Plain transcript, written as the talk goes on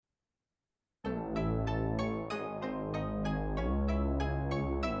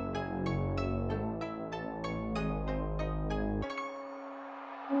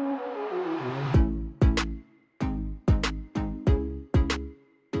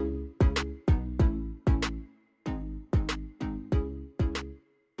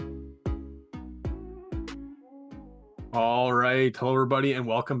All right. Hello, everybody, and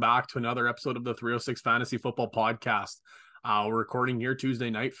welcome back to another episode of the 306 Fantasy Football Podcast. We're recording here Tuesday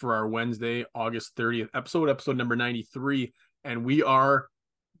night for our Wednesday, August 30th episode number 93. And we are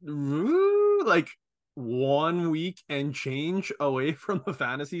like 1 week and change away from the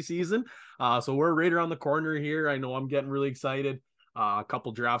fantasy season. So we're right around the corner here. I know I'm getting really excited. A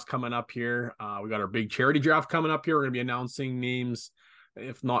couple drafts coming up here. We got our big charity draft coming up here. We're going to be announcing names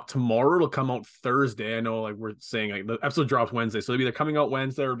if not tomorrow. It'll come out Thursday. I know, like we're saying, like the episode drops Wednesday, so it'll be either coming out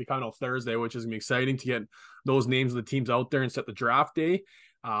Wednesday or it'll be coming out Thursday, which is gonna be exciting to get those names of the teams out there and set the draft day.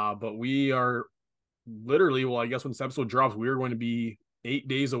 But we are literally, well, I guess when this episode drops, we're going to be 8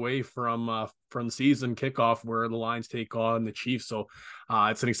 days away from the season kickoff where the Lions take on the Chiefs. So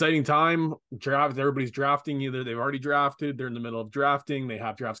it's an exciting time. Everybody's drafting. Either they've already drafted, they're in the middle of drafting, they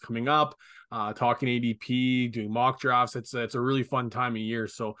have drafts coming up, talking ADP, doing mock drafts. It's a really fun time of year.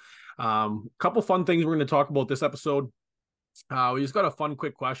 So a couple fun things we're going to talk about this episode. We just got a fun,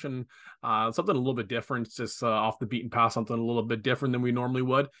 quick question, something a little bit different, just off the beaten path, something a little bit different than we normally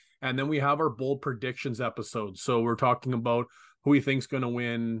would. And then we have our bold predictions episode. So we're talking about who we think's going to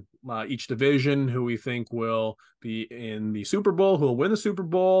win each division, who we think will be in the Super Bowl, who will win the Super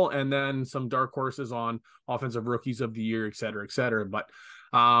Bowl, and then some dark horses on offensive rookies of the year, et cetera, et cetera. But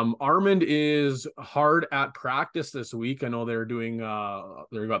Armand is hard at practice this week. I know they're doing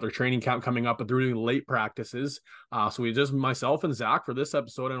they've got their training camp coming up, but they're doing late practices. So we just myself and Zach for this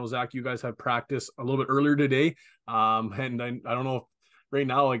episode. I know Zach, you guys had practice a little bit earlier today. And I don't know if right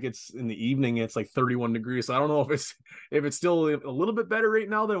now, like it's in the evening, it's like 31 degrees. So I don't know if it's still a little bit better right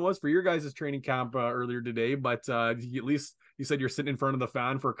now than it was for your guys' training camp earlier today. But at least you said you're sitting in front of the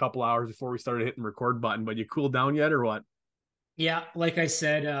fan for a couple hours before we started hitting record button. But you cooled down yet or what? Yeah, like I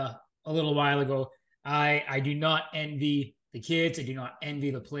said a little while ago, I do not envy the kids. I do not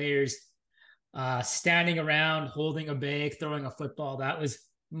envy the players. Standing around, holding a bag, throwing a football, that was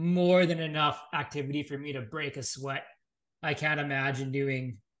more than enough activity for me to break a sweat. I can't imagine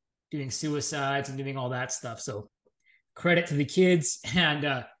doing suicides and doing all that stuff. So credit to the kids.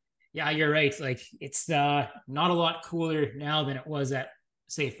 And yeah, you're right. Like it's not a lot cooler now than it was at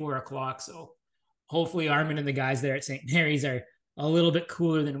say 4 o'clock. So hopefully Armin and the guys there at St. Mary's are a little bit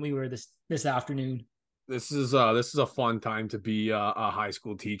cooler than we were this afternoon. This is a fun time to be a high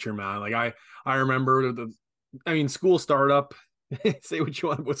school teacher, man. Like I remember school startup. Say what you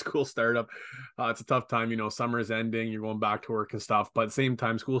want about school startup. It's a tough time, summer is ending, you're going back to work and stuff. But at the same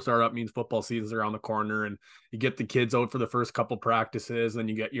time, school startup means football season's around the corner, and you get the kids out for the first couple practices, then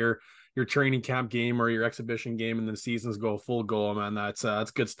you get your training camp game or your exhibition game, and then seasons go full go, man.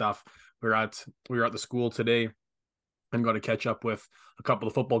 That's good stuff. We were at the school today. I'm going to catch up with a couple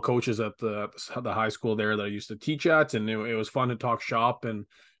of football coaches at the high school there that I used to teach at, and it was fun to talk shop and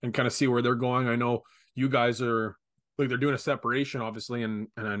kind of see where they're going. I know you guys are, like, they're doing a separation, obviously, and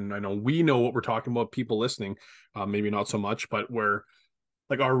I know we know what we're talking about. People listening, maybe not so much, but where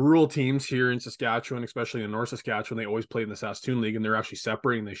like our rural teams here in Saskatchewan, especially in North Saskatchewan, they always play in the Saskatoon League, and they're actually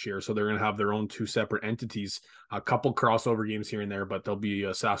separating this year. So they're going to have their own two separate entities, a couple crossover games here and there, but there'll be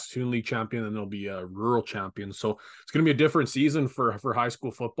a Saskatoon League champion and there'll be a rural champion. So it's going to be a different season for high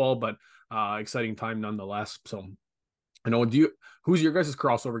school football, but exciting time nonetheless. So I know, who's your guys'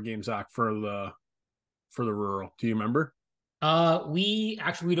 crossover game, Zach, for the rural? Do you remember? We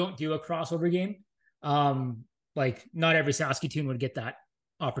don't do a crossover game. Like not every Saskatoon would get that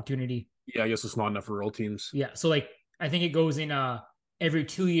opportunity. Yeah, I guess it's not enough rural teams. Yeah. So like I think it goes in every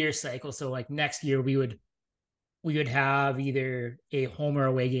 2 year cycle. So like next year we would have either a home or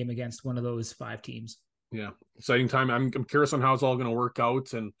away game against one of those five teams. Yeah, exciting time. I'm curious on how it's all going to work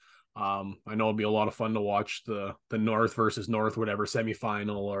out, and I know it'll be a lot of fun to watch the North versus North, whatever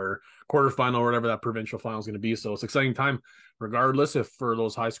semifinal or quarterfinal or whatever that provincial final is going to be. So it's exciting time, regardless. If for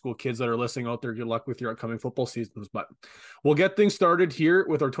those high school kids that are listening out there, good luck with your upcoming football seasons. But we'll get things started here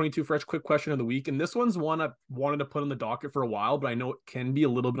with our 22 Fresh Quick Question of the Week, and this one's one I wanted to put on the docket for a while, but I know it can be a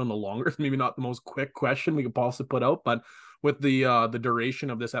little bit on the longer, maybe not the most quick question we could possibly put out, but with the duration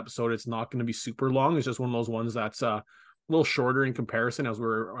of this episode, it's not going to be super long. It's just one of those ones that's a little shorter in comparison as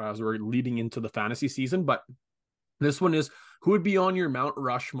we're leading into the fantasy season. But this one is, who would be on your Mount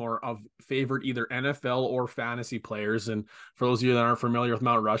Rushmore of favorite either NFL or fantasy players? And for those of you that aren't familiar with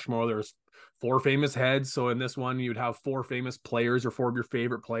Mount Rushmore, there's four famous heads. So in this one, you'd have four famous players or four of your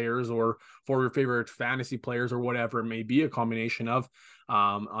favorite players or four of your favorite fantasy players or whatever it may be, a combination of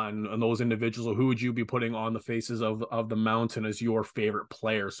on those individuals. So who would you be putting on the faces of the mountain as your favorite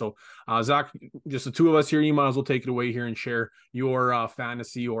player? So Zach, just the two of us here, you might as well take it away here and share your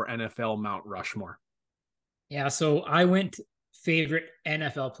fantasy or NFL Mount Rushmore. Yeah, so I went favorite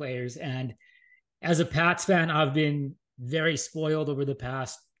NFL players, and as a Pats fan, I've been very spoiled over the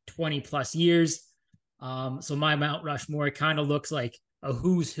past 20 plus years. So my Mount Rushmore kind of looks like a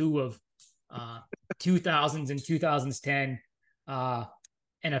who's who of 2000s and 2010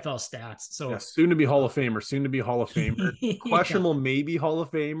 NFL stats. Yeah, So soon to be Hall of Famer, soon to be Hall of Famer. yeah, Questionable, maybe Hall of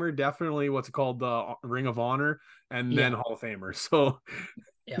Famer. Definitely what's called the Ring of Honor, and then yeah, Hall of Famer. So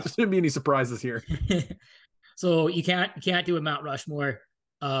yeah. there shouldn't be any surprises here. So you can't do a Mount Rushmore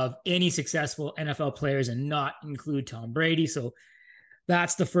of any successful NFL players and not include Tom Brady. So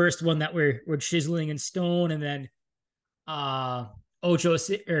that's the first one that we're chiseling in stone, and then uh Ocho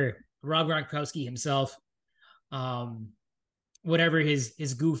or Rob Gronkowski himself, um, whatever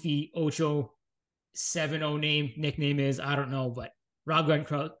his goofy Ocho 7-0 nickname is, I don't know, but Rob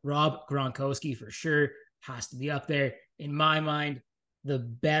Gronkowski for sure has to be up there in my mind. The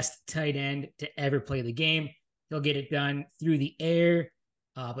best tight end to ever play the game. He'll get it done through the air,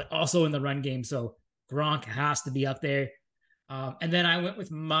 but also in the run game. So Gronk has to be up there. And then I went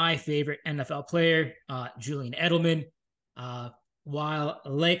with my favorite NFL player, Julian Edelman. Uh, while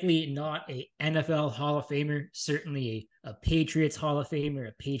likely not a NFL Hall of Famer, certainly a Patriots Hall of Famer,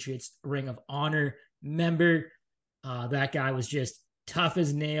 a Patriots Ring of Honor member. That guy was just tough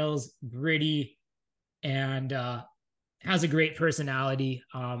as nails, gritty, and has a great personality.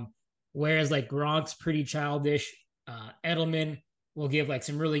 Whereas like Gronk's pretty childish, Edelman will give like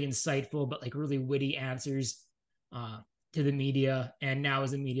some really insightful but like really witty answers uh, to the media. And now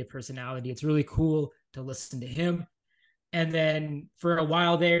as a media personality, it's really cool to listen to him. And then for a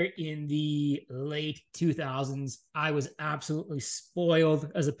while there in the late 2000s, I was absolutely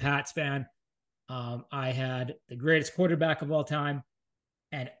spoiled as a Pats fan. I had the greatest quarterback of all time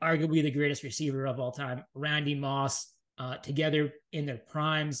and arguably the greatest receiver of all time, Randy Moss, together in their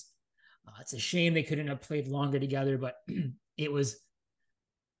primes. It's a shame they couldn't have played longer together, but it was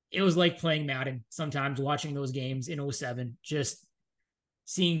like playing Madden sometimes, watching those games in 07, just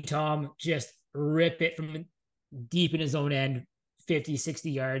seeing Tom just rip it from deep in his own end, 50,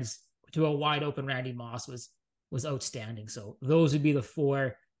 60 yards to a wide open Randy Moss was outstanding. So those would be the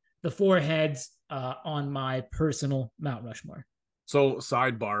four heads on my personal Mount Rushmore. So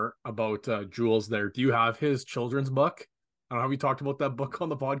sidebar about Jules there. Do you have his children's book? I don't know. Have we talked about that book on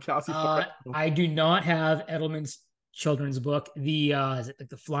the podcast before? I do not have Edelman's children's book. The is it like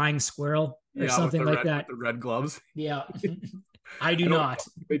the Flying Squirrel or Yeah, something like with that? the red gloves. Yeah, I do I don't not.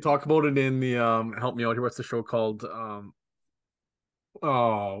 they talk about it in the help me out here. What's the show called?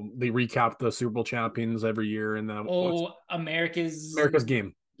 Oh, they recap the Super Bowl champions every year and then what's Oh, America's America's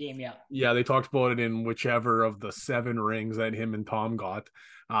game. game. Yeah. Yeah, they talked about it in whichever of the 7 rings that him and Tom got.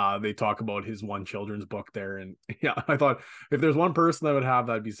 They talk about his one children's book there. And yeah, I thought if there's one person that would have,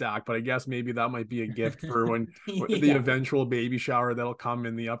 that'd be Zach. But I guess maybe that might be a gift for when the Yeah. eventual baby shower that'll come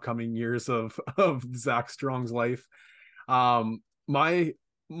in the upcoming years of Zach Strong's life. My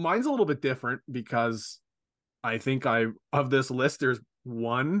mine's a little bit different because I think I of this list, there's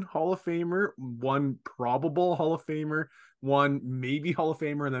one Hall of Famer, one probable Hall of Famer, one maybe Hall of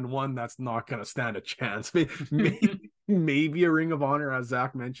Famer, and then one that's not going to stand a chance. Maybe a Ring of Honor, as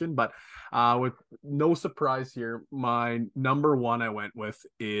Zach mentioned, but with no surprise here, my number one I went with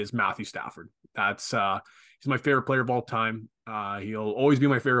is Matthew Stafford. That's he's my favorite player of all time. He'll always be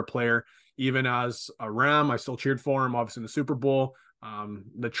my favorite player. Even as a Ram, I still cheered for him, obviously in the Super Bowl.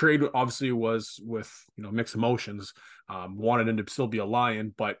 The trade obviously was with mixed emotions. Wanted him to still be a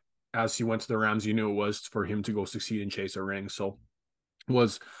Lion, but as he went to the Rams, you knew it was for him to go succeed and chase a ring. So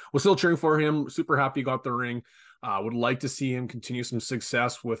was still cheering for him. Super happy he got the ring. Would like to see him continue some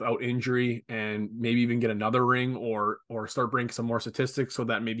success without injury and maybe even get another ring or start breaking some more statistics so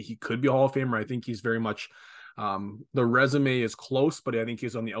that maybe he could be a Hall of Famer. I think he's very much the resume is close, but I think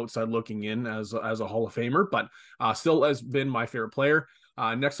he's on the outside looking in as a Hall of Famer, but still has been my favorite player.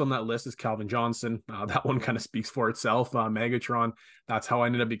 Next on that list is Calvin Johnson. That one kind of speaks for itself. Megatron. That's how I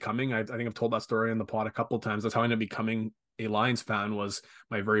ended up becoming. I think I've told that story in the pod a couple of times. That's how I ended up becoming a Lions fan. Was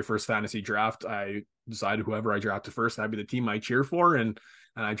my very first fantasy draft. I decided whoever I drafted first, that'd be the team I cheer for, and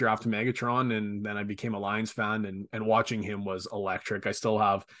I drafted Megatron, and then I became a Lions fan, and watching him was electric. I still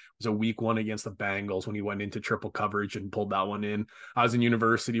have, it was a week one against the Bengals when he went into triple coverage and pulled that one in. I was in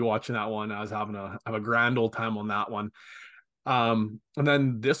university watching that one. I was having a grand old time on that one. And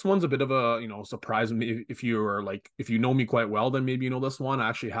then this one's a bit of a surprise. If you know me quite well, then maybe you know this one. I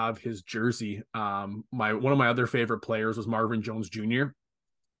actually have his jersey. One of my other favorite players was Marvin Jones Jr.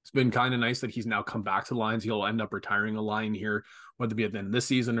 It's been kind of nice that he's now come back to the Lions. He'll end up retiring a Lion here, whether it be at the end of this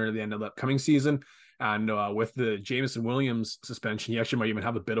season or the end of the upcoming season. And with the Jameson Williams suspension, he actually might even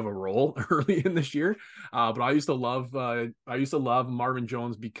have a bit of a role early in this year. But I used to love Marvin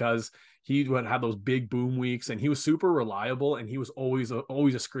Jones because he had those big boom weeks, and he was super reliable, and he was always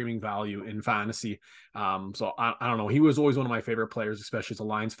a screaming value in fantasy. So I don't know. He was always one of my favorite players, especially as a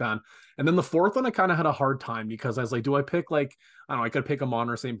Lions fan. And then the fourth one, I kind of had a hard time because I was like, do I pick like, I don't know, I could pick Amon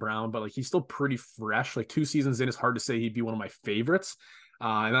or St. Brown, but like he's still pretty fresh. Like 2 seasons in, it's hard to say he'd be one of my favorites.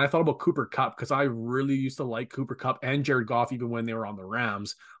 And then I thought about Cooper Kupp because I really used to like Cooper Kupp and Jared Goff even when they were on the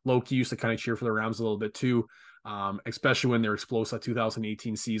Rams. Loki used to kind of cheer for the Rams a little bit too, especially when they're explosive.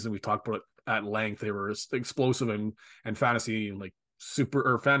 2018 season, we talked about it at length. They were explosive and fantasy like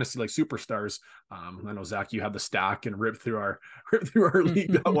fantasy like superstars. I know Zach, you had the stack and ripped through our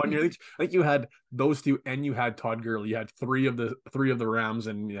league that one year. I think you had those two, and you had Todd Gurley. You had three of the Rams,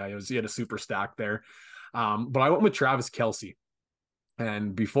 and yeah, you had a super stack there. But I went with Travis Kelce.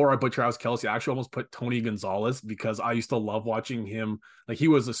 And before I put Travis Kelce, I actually almost put Tony Gonzalez because I used to love watching him. Like he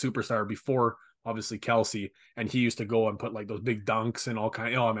was a superstar before, obviously Kelce, and he used to go and put like those big dunks and all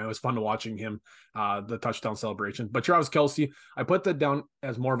kind of. Oh man, it was fun to watching him, the touchdown celebration. But Travis Kelce, I put that down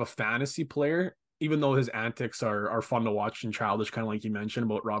as more of a fantasy player, even though his antics are fun to watch and childish, kind of like you mentioned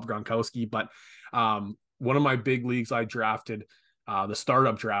about Rob Gronkowski. But one of my big leagues I drafted the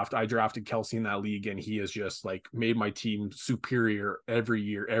startup draft, I drafted Kelce in that league, and he has just like made my team superior every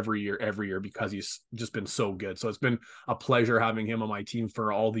year because he's just been so good. So it's been a pleasure having him on my team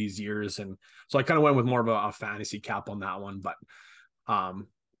for all these years. And so I kind of went with more of a fantasy cap on that one. But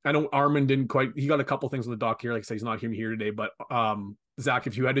I know Armin didn't quite, he got a couple things on the dock here. Like I say, he's not here today, but Zach,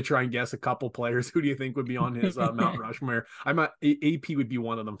 if you had to try and guess a couple players, who do you think would be on his Mount Rushmore? I'm at AP would be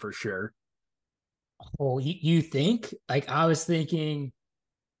one of them for sure. Oh, you think? Like I was thinking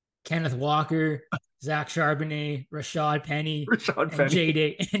Kenneth Walker, Zach Charbonnet, Rashad Penny, Rashad and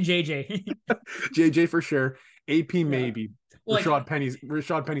Penny. JJ. JJ for sure. AP Yeah. maybe. Well, Rashad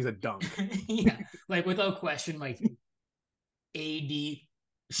Penny's a dunk. yeah, like without question, like AD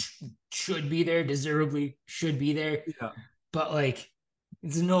should be there, deservedly should be there. Yeah. But like,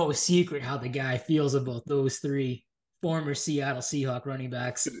 it's no secret how the guy feels about those three former Seattle Seahawk running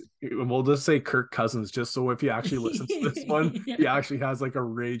backs. We'll just say Kirk Cousins, just so if he actually listens to this one, he Yeah. actually has like a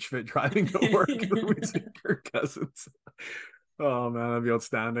rage fit driving to work. We say Kirk Cousins. Oh man, that'd be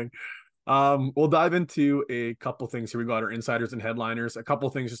outstanding. We'll dive into a couple things here. We got our insiders and headliners, a couple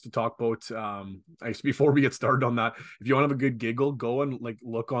things just to talk about. I guess before we get started on that, if you want to have a good giggle, go and like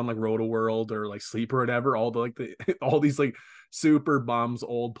look on like Roto World or like Sleep or whatever. All the like the all these like super bums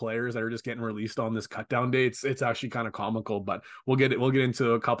old players that are just getting released on this cut down day. It's actually kind of comical, but we'll get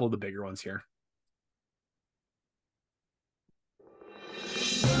into a couple of the bigger ones here.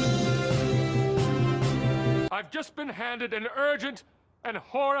 I've just been handed an urgent and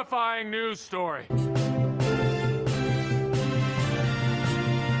horrifying news story.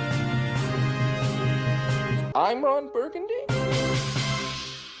 I'm Ron Burgundy.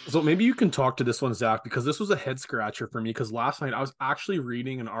 So maybe you can talk to this one, Zach, because this was a head scratcher for me. Because last night I was actually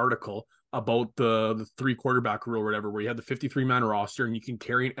reading an article about the three quarterback rule or whatever, where you had the 53-man roster and you can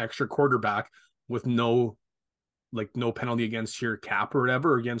carry an extra quarterback with no penalty against your cap or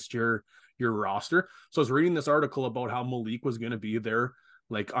whatever, or against your roster. So I was reading this article about how Malik was going to be their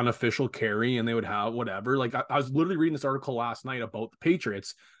like unofficial carry, and they would have whatever. Like I was literally reading this article last night about the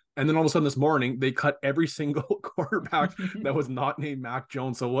Patriots. And then all of a sudden this morning, they cut every single quarterback that was not named Mac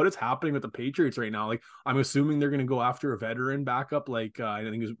Jones. So what is happening with the Patriots right now? Like, I'm assuming they're going to go after a veteran backup. Like, I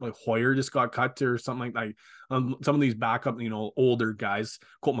think it was like Hoyer just got cut or something like that. Some of these backup, older guys.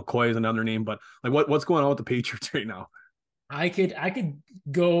 Colt McCoy is another name. But like, what's going on with the Patriots right now? I could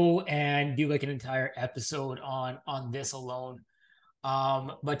go and do like an entire episode on this alone.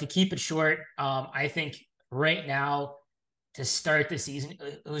 But to keep it short, I think right now to start the season,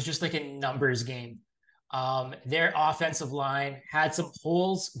 it was just like a numbers game. Their offensive line had some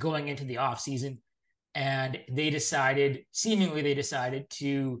holes going into the offseason, and seemingly they decided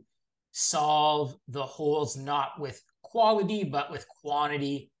to solve the holes not with quality, but with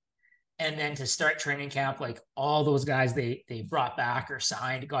quantity. And then to start training camp, like all those guys they brought back or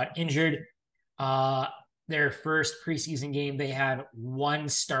signed got injured. Their first preseason game, they had one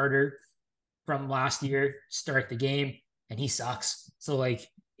starter from last year start the game, and he sucks. So like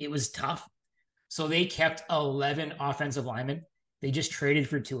it was tough. So they kept 11 offensive linemen. They just traded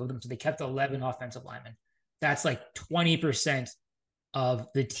for two of them. So they kept 11 offensive linemen. That's like 20% of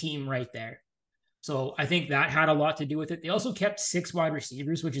the team right there. So I think that had a lot to do with it. They also kept 6 wide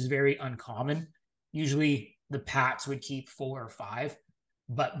receivers, which is very uncommon. Usually the Pats would keep 4 or 5,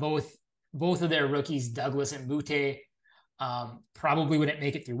 but both of their rookies, Douglas and Butte, probably wouldn't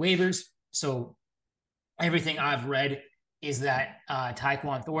make it through waivers. So everything I've read is that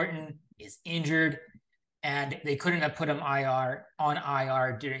Tyquan Thornton is injured, and they couldn't have put him on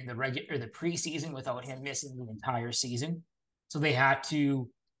IR during the preseason without him missing the entire season. So they had to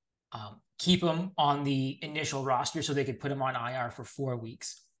keep him on the initial roster so they could put him on IR for 4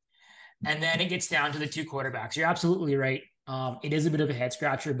 weeks. And then it gets down to the two quarterbacks. You're absolutely right. It is a bit of a head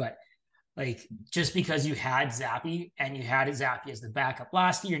scratcher, but like just because you had Zappy and you had Zappy as the backup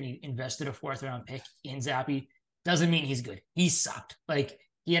last year and you invested a 4th-round pick in Zappy doesn't mean he's good. He sucked. Like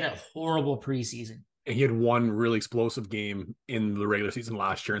he had a horrible preseason. And he had one really explosive game in the regular season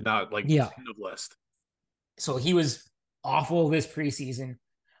last year, and that end of list. So he was awful this preseason.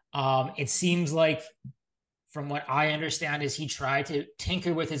 It seems like, from what I understand, is he tried to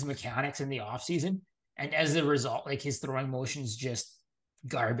tinker with his mechanics in the offseason. And as a result, like his throwing motion is just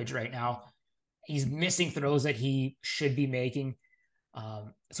garbage right now. He's missing throws that he should be making.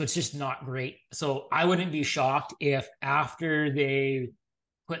 So it's just not great. So I wouldn't be shocked if after they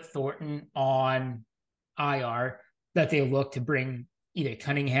put Thornton on IR that they look to bring either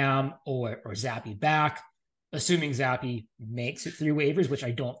Cunningham or Zappy back, assuming Zappy makes it through waivers, which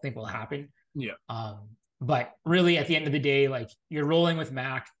I don't think will happen. Yeah. But really, at the end of the day, like you're rolling with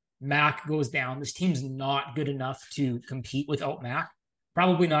Mac. Mac goes down. This team's not good enough to compete without Mac.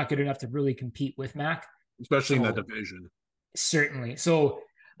 Probably not good enough to really compete with Mac. Especially in that division. Certainly. So,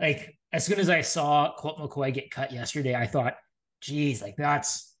 like, as soon as I saw Colt McCoy get cut yesterday, I thought, geez, like that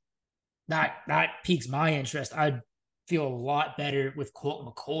piques my interest. I'd feel a lot better with Colt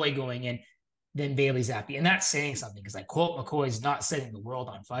McCoy going in than Bailey Zappe. And that's saying something because like Colt McCoy is not setting the world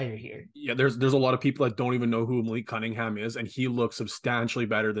on fire here. Yeah, there's a lot of people that don't even know who Malik Cunningham is, and he looks substantially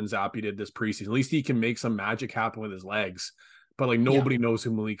better than Zappe did this preseason. At least he can make some magic happen with his legs. But like nobody knows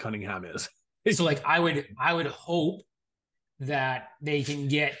who Malik Cunningham is. So like I would hope that they can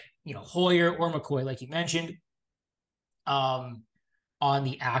get, Hoyer or McCoy, like you mentioned, on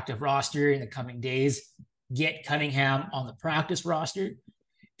the active roster in the coming days, get Cunningham on the practice roster,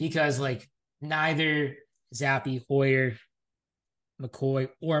 because like neither Zappe, Hoyer, McCoy,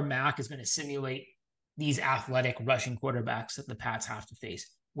 or Mac is going to simulate these athletic rushing quarterbacks that the Pats have to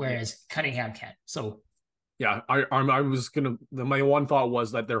face, whereas Cunningham can. So yeah, I was gonna. My one thought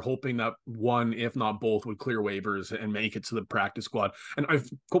was that they're hoping that one, if not both, would clear waivers and make it to the practice squad. And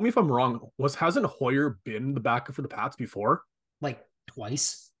quote me if I'm wrong. Hasn't Hoyer been the backup for the Pats before? Like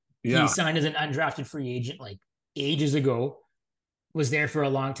twice. Yeah. He signed as an undrafted free agent like ages ago. Was there for a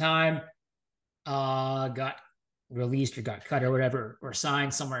long time. Got released or got cut or whatever, or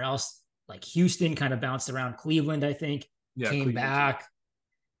signed somewhere else. Like Houston, kind of bounced around Cleveland, I think. Yeah, came back.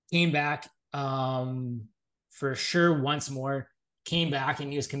 For sure once more, came back,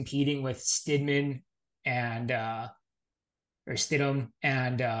 and he was competing with Stidham and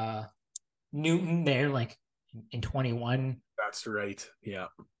Newton there like in 21. That's right. Yeah.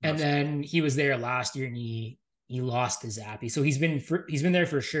 And then he was there last year and he lost to Zappe. So he's been there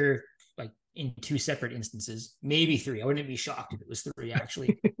for sure, like in 2 separate instances, maybe 3. I wouldn't be shocked if it was 3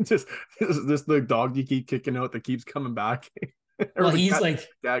 actually. just the dog you keep kicking out that keeps coming back. Well, he's like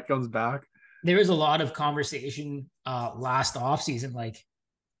that comes back. There was a lot of conversation last offseason. Like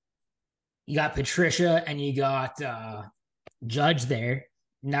you got Patricia and you got Judge there.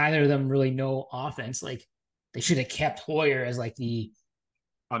 Neither of them really know offense. Like they should have kept Hoyer as like the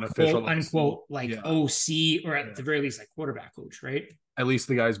unofficial quote unquote OC, or at the very least like quarterback coach, right? At least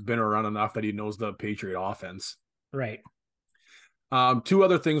the guy's been around enough that he knows the Patriot offense. Right. 2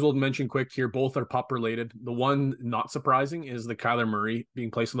 other things we'll mention quick here. Both are pup related. The one not surprising is the Kyler Murray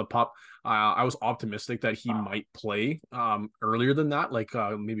being placed on the pup. I was optimistic that he might play earlier than that, like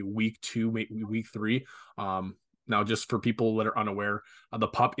maybe week 2, maybe week 3. Now, just for people that are unaware, the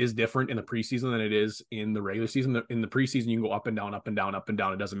pup is different in the preseason than it is in the regular season. In the preseason, you can go up and down, up and down, up and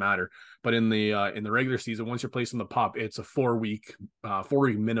down. It doesn't matter. But in the regular season, once you're placed on the pup, it's a 4-week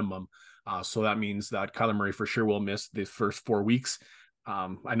minimum. So that means that Kyler Murray for sure will miss the first 4 weeks.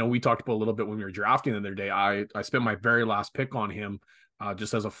 I know we talked about a little bit when we were drafting the other day. I spent my very last pick on him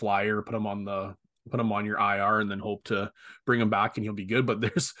just as a flyer, put him on your IR and then hope to bring him back and he'll be good. But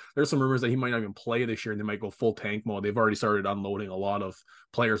there's some rumors that he might not even play this year and they might go full tank mode. They've already started unloading a lot of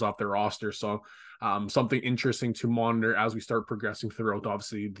players off their roster. So something interesting to monitor as we start progressing throughout,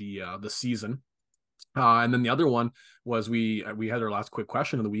 obviously, the season. And then the other one was we had our last quick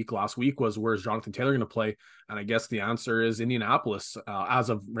question of the week last week was, where's Jonathan Taylor going to play? And I guess the answer is Indianapolis. As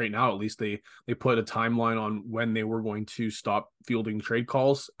of right now, at least they put a timeline on when they were going to stop fielding trade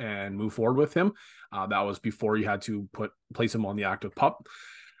calls and move forward with him. That was before you had to place him on the active pup.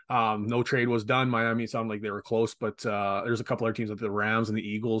 No trade was done. Miami sounded like they were close, but there's a couple other teams like the Rams and the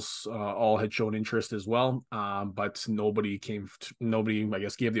Eagles all had shown interest as well. But nobody, I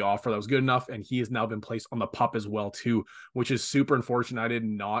guess, gave the offer that was good enough. And he has now been placed on the PUP as well, too, which is super unfortunate. I did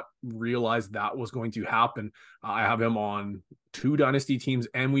not realize that was going to happen. I have him on 2 dynasty teams,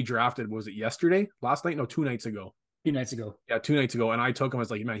 and we drafted, was it yesterday? Last night? No, 2 nights ago. 2 nights ago. Yeah, 2 nights ago. And I took him. I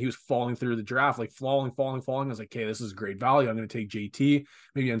was like, man, he was falling through the draft, like falling. I was like, okay, this is great value. I'm going to take JT.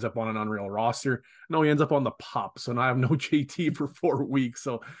 Maybe he ends up on an unreal roster. No, he ends up on the PUP. So now I have no JT for 4 weeks.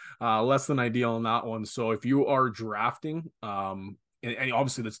 So less than ideal on that one. So if you are drafting, and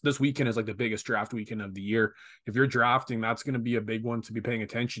obviously this weekend is like the biggest draft weekend of the year. If you're drafting, that's going to be a big one to be paying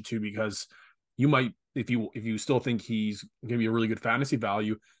attention to, because you might, if you still think he's going to be a really good fantasy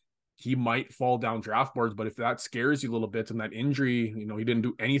value, he might fall down draft boards. But if that scares you a little bit, and that injury, he didn't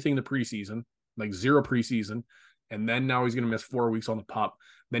do anything in the preseason, like 0 preseason, and then now he's going to miss 4 weeks on the PUP.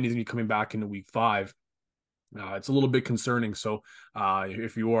 Then he's going to be coming back into week 5. It's a little bit concerning. So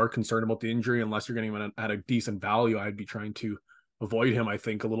if you are concerned about the injury, unless you're getting him at a decent value, I'd be trying to avoid him, I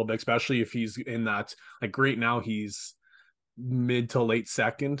think, a little bit, especially if he's in that, like right now, he's mid to late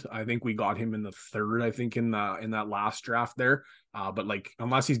second. I think we got him in the 3rd, I think, in that last draft there. But like,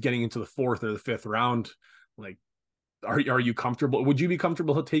 unless he's getting into the 4th or the 5th round, like, are you comfortable? Would you be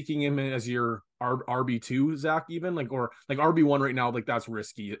comfortable taking him as your RB2, Zach, even or like RB1 right now? Like, that's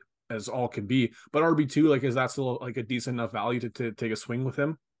risky as all can be, but RB2, like, is that still like a decent enough value to take a swing with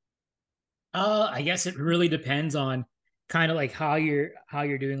him? I guess it really depends on kind of like how you're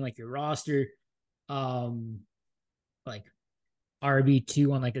doing like your roster. Like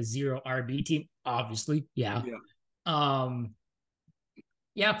RB2 on like a 0 RB team, obviously. Yeah.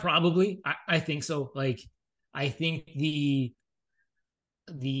 Yeah, probably. I think so. Like, I think the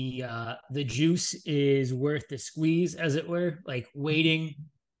juice is worth the squeeze, as it were. Like, waiting,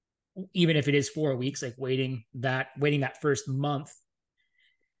 even if it is 4 weeks, like waiting that first month,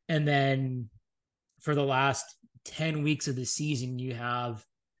 and then for the last 10 weeks of the season, you have,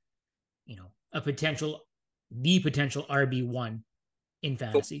 the potential RB1 in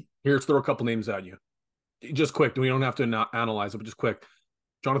fantasy. So here's throw a couple names at you. Just quick. We don't have to analyze it, but just quick.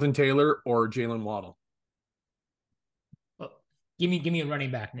 Jonathan Taylor or Jalen Waddle? Well, give me a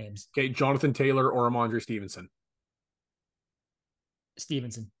running back names. Okay, Jonathan Taylor or Amandre Stevenson?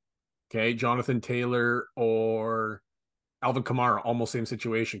 Stevenson. Okay, Jonathan Taylor or Alvin Kamara? Almost same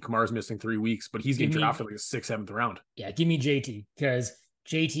situation. Kamara's missing 3 weeks, but he's getting drafted like a 6th, 7th round. Yeah, give me JT, because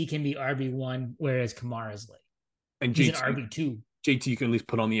JT can be RB1, whereas Kamara's like, and he's an RB2. JT you can at least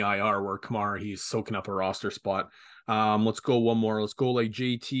put on the IR, where Kamara, he's soaking up a roster spot. Let's go one more. Let's go like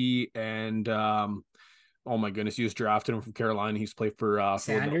JT and oh my goodness, you just drafted him from Carolina. He's played for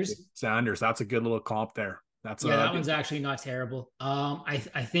Sanders. That's a good little comp there. That one's actually not terrible. I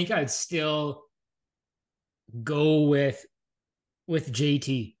think I'd still go with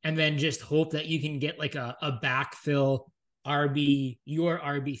JT, and then just hope that you can get like a backfill your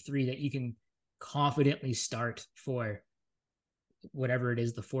RB3 that you can confidently start for whatever it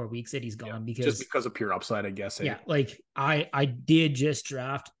is, the 4 weeks that he's gone, just because of pure upside, I guess. Yeah, like I did just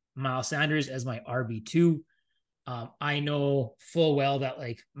draft Miles Sanders as my RB2. I know full well that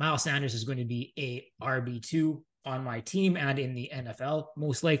like Miles Sanders is going to be a RB2 on my team and in the NFL,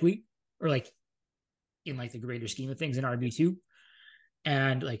 most likely, or like in like the greater scheme of things, in RB2.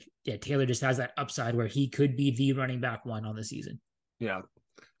 And like, yeah, Taylor just has that upside where he could be the running back 1 on the season. Yeah.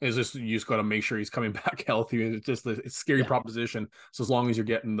 It's just, you just got to make sure he's coming back healthy. It's just a scary proposition. So as long as you're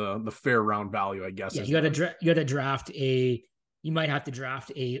getting the fair round value, I guess. Yeah, you might have to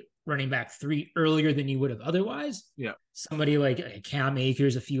draft a running back 3 earlier than you would have otherwise. Yeah. Somebody like a Cam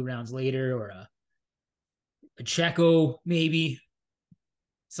Akers a few rounds later, or a Checo, maybe.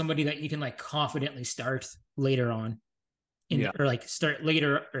 Somebody that you can like confidently start later on. Or like start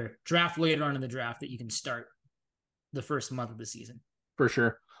later, or draft later on in the draft, that you can start the first month of the season. For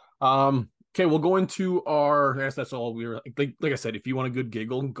sure. Okay, we'll go into I guess that's all we were like I said, if you want a good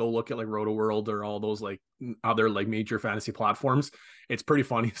giggle, go look at like Roto World or all those like other like major fantasy platforms. It's pretty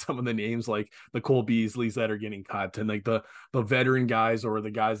funny, some of the names, like the Cole Beasleys that are getting cut, and like the veteran guys, or the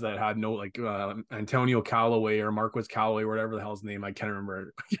guys that had no, like Antonio Callaway or Marquez Callaway, or whatever the hell's name. I can't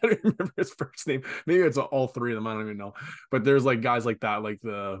remember his first name. Maybe it's all 3 of them, I don't even know. But there's like guys like that, like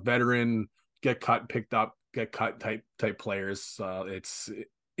the veteran get cut, picked up, get cut type players.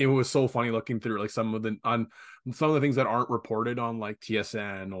 It was so funny looking through like some of the things that aren't reported on like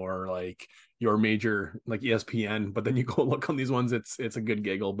TSN or like your major like ESPN, but then you go look on these ones, it's a good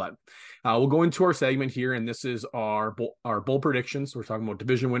giggle. But we'll go into our segment here, and this is our bowl predictions. We're talking about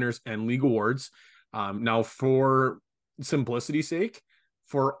division winners and league awards. Now, for simplicity's sake,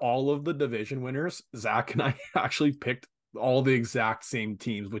 for all of the division winners, Zach and I actually picked all the exact same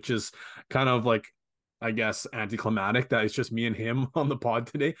teams, which is kind of like, I guess, anticlimactic that it's just me and him on the pod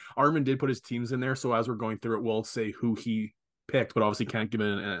today. Armin did put his teams in there, so as we're going through it, we'll say who he picked, but obviously can't give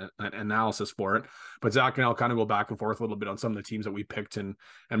an analysis for it. But Zach and I'll kind of go back and forth a little bit on some of the teams that we picked and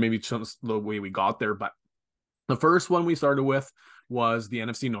maybe some the way we got there. But the first one we started with was the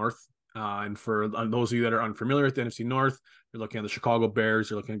NFC North. And for those of you that are unfamiliar with the NFC North, you're looking at the Chicago Bears,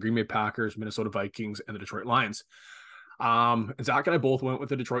 you're looking at Green Bay Packers, Minnesota Vikings, and the Detroit Lions. Zach and I both went with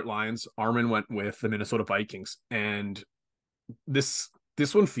the Detroit Lions. Armin went with the Minnesota Vikings. And this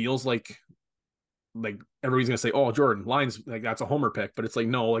one feels like everybody's gonna say, oh, Jordan, Lions, like that's a homer pick, but it's like,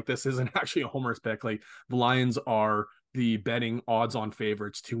 no, like this isn't actually a homer's pick. Like the Lions are the betting odds on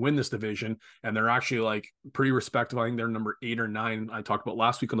favorites to win this division, and they're actually like pretty respectable. I think they're number 8 or 9. I talked about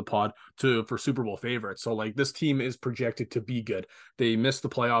last week on the pod for Super Bowl favorites. So like this team is projected to be good. They missed the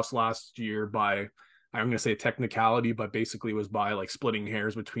playoffs last year by, I'm going to say a technicality, but basically it was by like splitting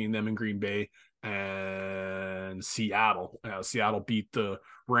hairs between them and Green Bay and Seattle. Seattle beat the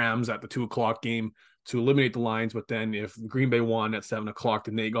Rams at the 2:00 game to eliminate the Lions, but then if Green Bay won at 7:00,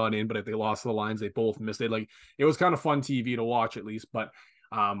 then they got in. But if they lost to the Lions, they both missed it. Like it was kind of fun TV to watch at least. But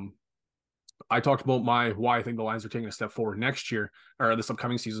I talked about why I think the Lions are taking a step forward next year or this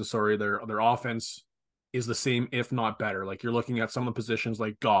upcoming season. Sorry, their offense is the same, if not better. Like you're looking at some of the positions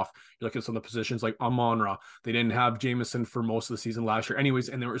like Goff, you're looking at some of the positions like Amon-Ra. They didn't have Jameson for most of the season last year anyways,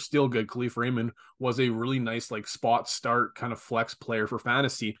 and they were still good. Khalif Raymond was a really nice like spot start kind of flex player for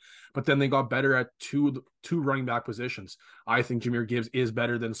fantasy, but then they got better at two running back positions. I think Jahmyr Gibbs is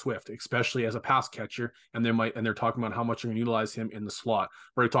better than Swift, especially as a pass catcher, and they're talking about how much they're going to utilize him in the slot.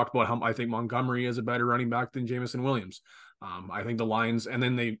 Where I talked about how I think Montgomery is a better running back than Jameson Williams. I think the Lions, and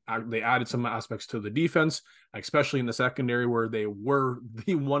then they added some aspects to the defense, especially in the secondary, where they were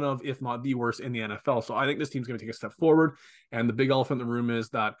the one of, if not the worst in the NFL. So I think this team's going to take a step forward. And the big elephant in the room is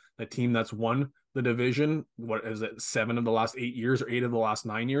that the team that's won the division, what is it, 7 of the last 8 years or 8 of the last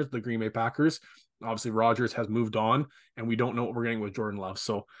 9 years, the Green Bay Packers. Obviously, Rodgers has moved on, and we don't know what we're getting with Jordan Love.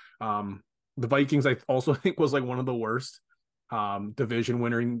 So the Vikings, I also think, was like one of the worst division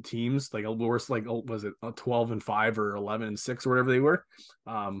winning teams, like a worse, like was it a 12-5 or 11-6 or whatever they were.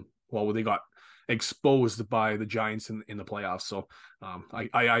 Well, they got exposed by the Giants in the playoffs. So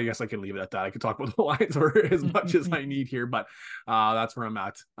I guess I can leave it at that. I could talk about the Lions for as much as I need here, but that's where I'm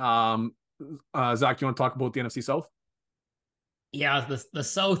at. Zach, you want to talk about the NFC South? Yeah, the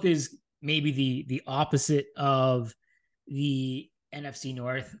South is maybe the opposite of the NFC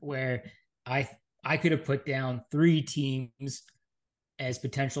North, where I could have put down 3 teams as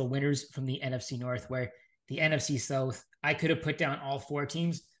potential winners from the NFC North, where the NFC South, I could have put down all 4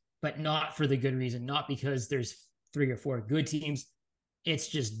 teams, but not for the good reason, not because there's 3 or 4 good teams. It's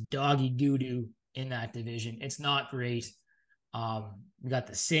just doggy doo-doo in that division. It's not great. We got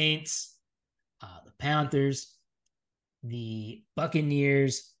the Saints, the Panthers, the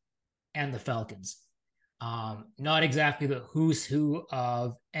Buccaneers, and the Falcons. Not exactly the who's who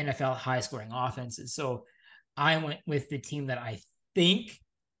of NFL high-scoring offenses. So I went with the team that I think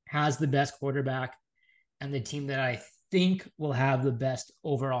has the best quarterback and the team that I think will have the best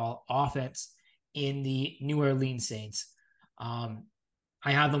overall offense in the New Orleans Saints. I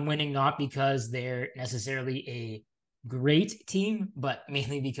have them winning not because they're necessarily a great team, but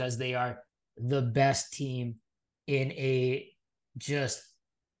mainly because they are the best team in a just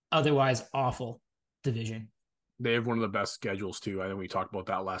otherwise awful division. They have one of the best schedules too. I think we talked about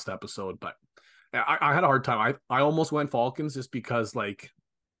that last episode, but I had a hard time. I almost went Falcons just because like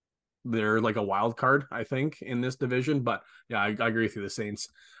they're like a wild card, I think, in this division. But yeah, I agree with you. The Saints.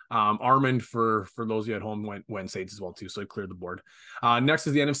 Armand, for those of you at home, went Saints as well too, so I cleared the board. Next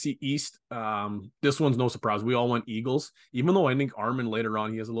is the NFC East. This one's no surprise. We all went Eagles, even though I think Armand later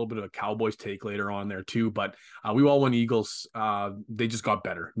on, he has a little bit of a Cowboys take later on there too. But we all went Eagles. They just got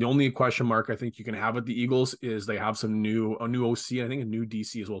better. The only question mark I think you can have with the Eagles is they have a new OC, I think a new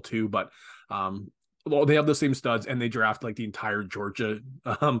DC as well too. But well, they have the same studs, and they draft like the entire Georgia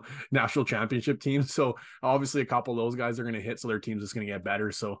national championship team. So obviously a couple of those guys are going to hit, so their team's just going to get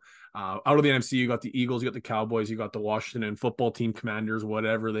better. So out of the NFC, you got the Eagles, you got the Cowboys, you got the Washington football team Commanders,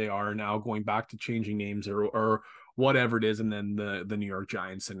 whatever they are now, going back to changing names or whatever it is, and then the New York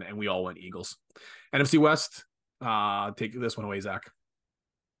Giants, and we all went Eagles. NFC West, take this one away, Zach.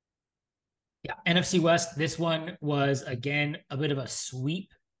 Yeah, NFC West, this one was, again, a bit of a sweep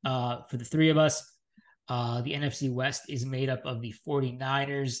for the 3 of us. The NFC West is made up of the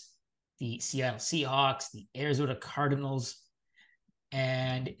 49ers, the Seattle Seahawks, the Arizona Cardinals,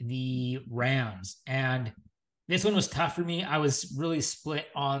 and the Rams. And This one was tough for me. I was really split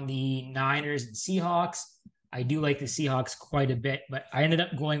on the Niners and Seahawks. I do like the Seahawks quite a bit, but I ended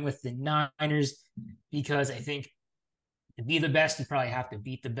up going with the Niners because I think to be the best, you probably have to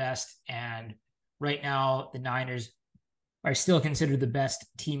beat the best. And right now, the Niners are still considered the best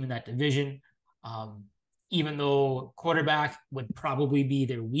team in that division. Um, Even though quarterback would probably be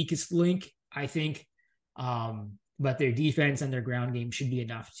their weakest link, I think. But their defense and their ground game should be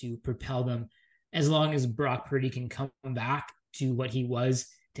enough to propel them as long as Brock Purdy can come back to what he was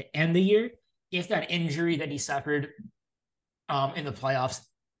to end the year. If that injury that he suffered in the playoffs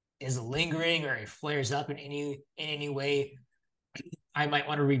is lingering or it flares up in any way, I might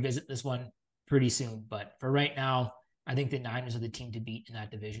want to revisit this one pretty soon. But for right now, I think the Niners are the team to beat in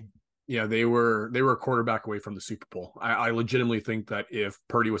that division. Yeah, they were a quarterback away from the Super Bowl. I legitimately think that if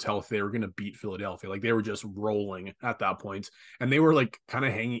Purdy was healthy, they were going to beat Philadelphia. Like they were just rolling at that point, and they were like kind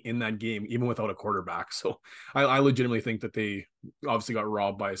of hanging in that game even without a quarterback. So I legitimately think that they obviously got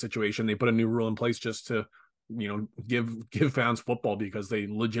robbed by a situation. They put a new rule in place just to give fans football because they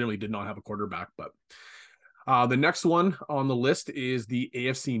legitimately did not have a quarterback. But the next one on the list is the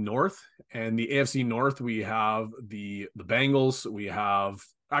AFC North, and the AFC North we have the Bengals. We have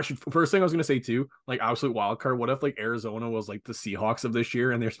actually, first thing I was gonna say too, like absolute wild card. What if like Arizona was like the Seahawks of this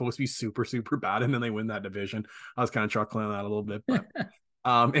year and they're supposed to be super, super bad and then they win that division? I was kind of chuckling at that a little bit. But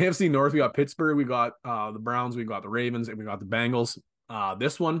AFC North, we got Pittsburgh, we got the Browns, we got the Ravens, and we got the Bengals.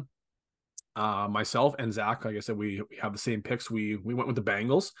 This one, myself and Zach, like I said, we have the same picks. We went with the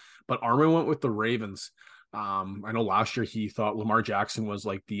Bengals, but Armin went with the Ravens. I know last year he thought Lamar Jackson was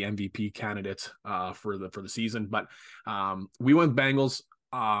like the MVP candidate for the season, but we went Bengals.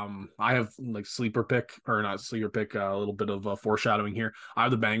 I have like sleeper pick or not sleeper pick, a little bit of foreshadowing here. I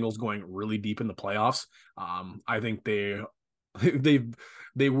have the Bengals going really deep in the playoffs. I think they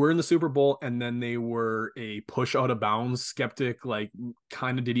they were in the Super Bowl and then they were a push out of bounds skeptic. Like,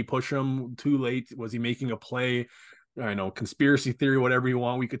 kind of did he push him too late? Was he making a play? I know, conspiracy theory, whatever you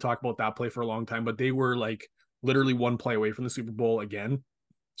want. We could talk about that play for a long time, but they were like literally one play away from the Super Bowl again.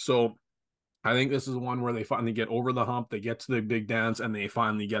 So I think this is one where they finally get over the hump, they get to the big dance, and they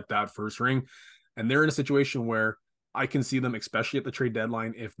finally get that first ring. And they're in a situation where I can see them, especially at the trade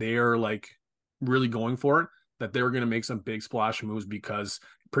deadline, if they are like really going for it, that they're going to make some big splash moves because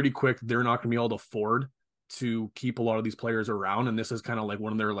pretty quick they're not going to be able to afford to keep a lot of these players around. And this is kind of like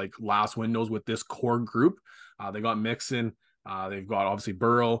one of their like last windows with this core group. They got Mixon. They've got obviously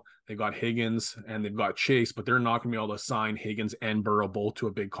Burrow, they've got Higgins, and they've got Chase, but they're not going to be able to sign Higgins and Burrow both to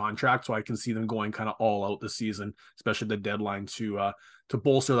a big contract. So I can see them going kind of all out this season, especially the deadline to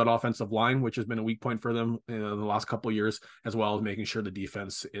bolster that offensive line, which has been a weak point for them in the last couple of years, as well as making sure the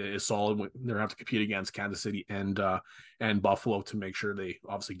defense is solid. They're going to have to compete against Kansas City and Buffalo to make sure they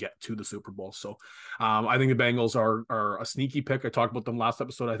obviously get to the Super Bowl. So I think the Bengals are a sneaky pick. I talked about them last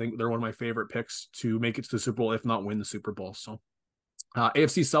episode. I think they're one of my favorite picks to make it to the Super Bowl, if not win the Super Bowl. So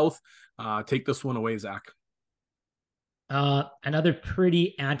AFC South, take this one away, Zach. Another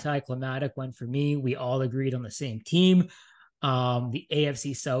pretty anticlimactic one for me. We all agreed on the same team. The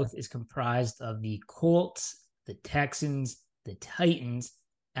AFC South is comprised of the Colts, the Texans, the Titans,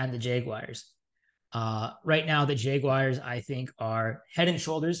 and the Jaguars. Right now, the Jaguars, I think, are head and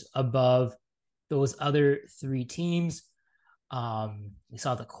shoulders above those other three teams. We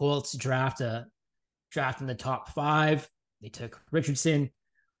saw the Colts draft in the top 5. They took Richardson.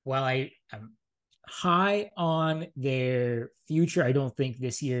 While I am high on their future, I don't think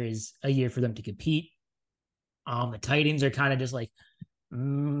this year is a year for them to compete. The Titans are kind of just like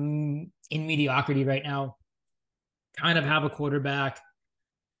in mediocrity right now. Kind of have a quarterback,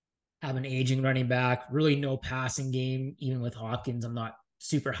 have an aging running back, really no passing game, even with Hopkins. I'm not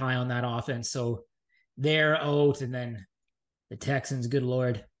super high on that offense. So they're out. And then the Texans, good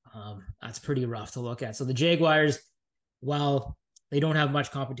Lord, that's pretty rough to look at. So the Jaguars, well, they don't have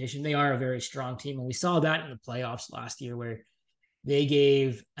much competition. They are a very strong team. And we saw that in the playoffs last year where they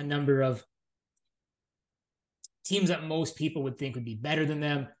gave a number of teams that most people would think would be better than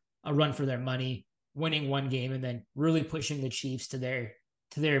them a run for their money, winning one game and then really pushing the Chiefs to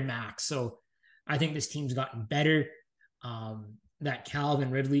their max. So I think this team's gotten better. That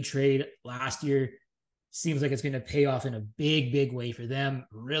Calvin Ridley trade last year seems like it's going to pay off in a big, big way for them.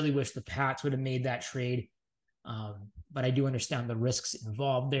 Really wish the Pats would have made that trade. But I do understand the risks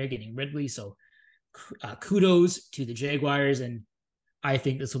involved there getting Ridley. So kudos to the Jaguars. And I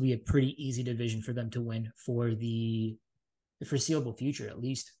think this will be a pretty easy division for them to win for the foreseeable future, at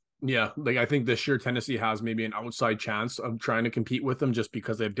least. Yeah, like I think this year Tennessee has maybe an outside chance of trying to compete with them just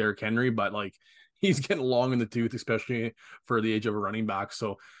because they have Derrick Henry, but like he's getting long in the tooth, especially for the age of a running back.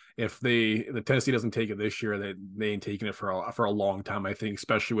 So if the Tennessee doesn't take it this year, they ain't taking it for a long time, I think,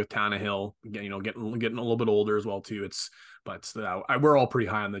 especially with Tannehill, getting a little bit older as well too. We're all pretty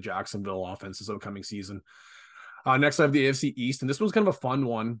high on the Jacksonville offense this upcoming season. Next, I have the AFC East, and this was kind of a fun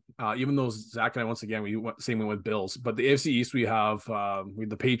one. Even though Zach and I, once again, we went same way with Bills, but the AFC East, we have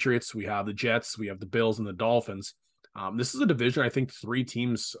the Patriots, we have the Jets, we have the Bills, and the Dolphins. This is a division. I think 3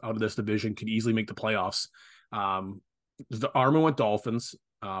 teams out of this division could easily make the playoffs. Armin went Dolphins.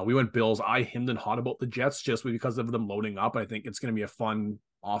 We went Bills. I hemmed and hawed about the Jets just because of them loading up. I think it's going to be a fun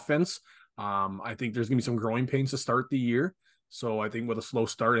offense. I think there's going to be some growing pains to start the year. So I think with a slow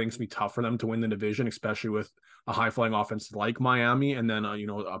start, I think it's going to be tough for them to win the division, especially with a high-flying offense like Miami and then,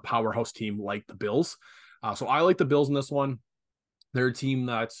 a powerhouse team like the Bills. So I like the Bills in this one. They're a team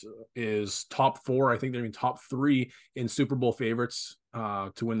that is top 4. I think they're in top 3 in Super Bowl favorites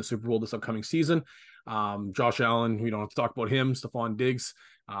to win the Super Bowl this upcoming season. Josh Allen, we don't have to talk about him. Stephon Diggs,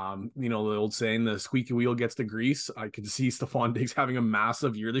 the old saying, the squeaky wheel gets the grease. I could see Stephon Diggs having a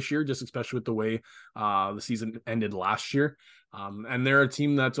massive year this year, just especially with the way the season ended last year. And they're a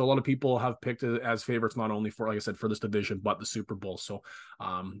team that a lot of people have picked as favorites, not only for, like I said, for this division, but the Super Bowl. So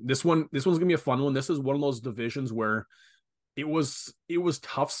this one's going to be a fun one. This is one of those divisions where it was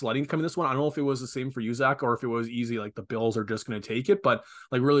tough sledding coming this one. I don't know if it was the same for you, Zach, or if it was easy, like the Bills are just going to take it. But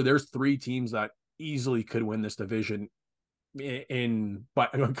like really, there's 3 teams that easily could win this division but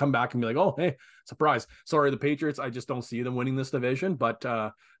I'm going to come back and be like, oh, hey, surprise. Sorry, the Patriots, I just don't see them winning this division. But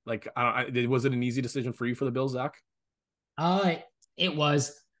was it an easy decision for you for the Bills, Zach? It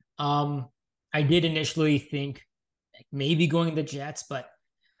was. I did initially think maybe going the Jets, but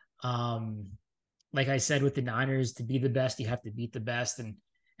like I said with the Niners, to be the best, you have to beat the best. And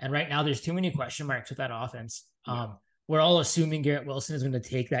right now there's too many question marks with that offense. We're all assuming Garrett Wilson is going to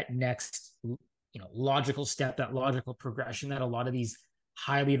take that next, logical step, that logical progression that a lot of these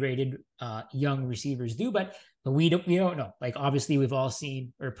highly rated young receivers do, but we don't know. Like obviously we've all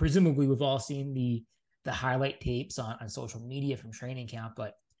seen, or presumably we've all seen the highlight tapes on social media from training camp,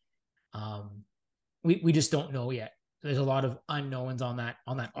 but we just don't know yet. There's a lot of unknowns on that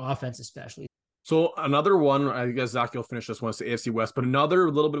offense, especially. So another one, I guess Zach, you'll finish this one, it's the AFC West, but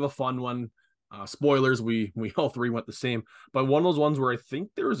another little bit of a fun one. Spoilers, we all 3 went the same, but one of those ones where I think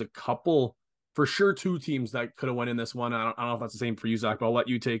there was a couple, for sure, 2 teams that could have went in this one. I don't know if that's the same for you, Zach, but I'll let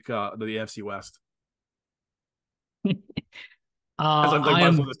you take the AFC West. As I'm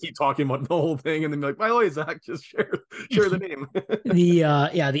like, just keep talking about the whole thing, and then be like, by the way, Zach, just share the name. the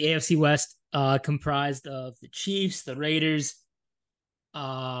AFC West comprised of the Chiefs, the Raiders,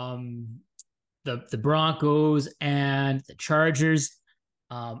 the Broncos, and the Chargers.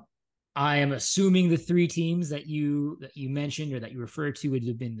 I am assuming the 3 teams that you mentioned or that you referred to would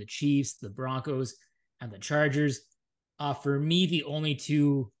have been the Chiefs, the Broncos, and the Chargers. For me, the only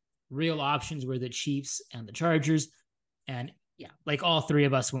 2 real options were the Chiefs and the Chargers. And yeah, like all 3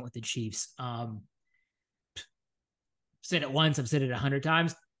 of us went with the Chiefs. Said it once, I've said it 100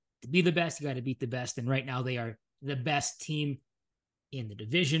 times. To be the best, you got to beat the best. And right now they are the best team in the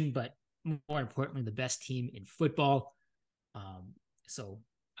division, but more importantly, the best team in football. So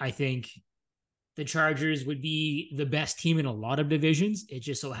I think the Chargers would be the best team in a lot of divisions. It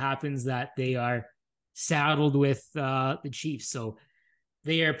just so happens that they are saddled with the Chiefs. So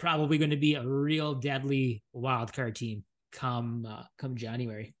they are probably going to be a real deadly wild card team come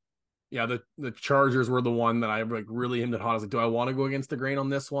January. Yeah, the Chargers were the one that I really aimed at hot. I was like, do I want to go against the grain on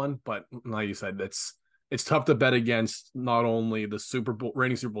this one? But like you said, it's tough to bet against not only the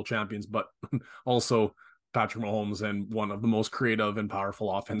reigning Super Bowl champions, but also Patrick Mahomes and one of the most creative and powerful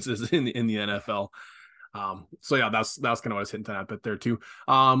offenses in the NFL. So yeah, that's kind of what I was hinting at, but there too.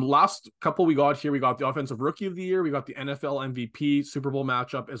 Last couple we got here, we got the Offensive Rookie of the Year, we got the NFL MVP Super Bowl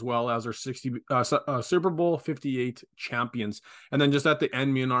matchup, as well as our Super Bowl 58 champions. And then just at the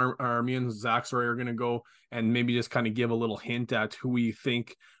end, me and Zach are going to go and maybe just kind of give a little hint at who we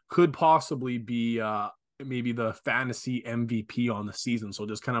think could possibly be maybe the fantasy MVP on the season. So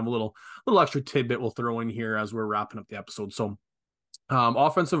just kind of a little extra tidbit we'll throw in here as we're wrapping up the episode. So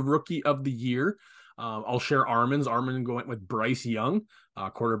Offensive Rookie of the Year, I'll share Armin's. Armin going with Bryce Young,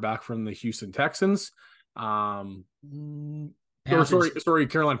 quarterback from the Houston Texans. Sorry,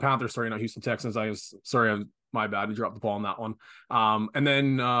 Carolina Panthers. Sorry, not Houston Texans. My bad. I dropped the ball on that one. And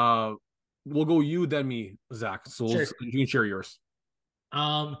then we'll go you, then me, Zach. So sure. You can share yours.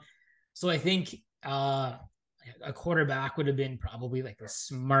 So I think a quarterback would have been probably like a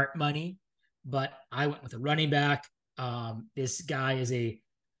smart money, but I went with a running back. This guy is a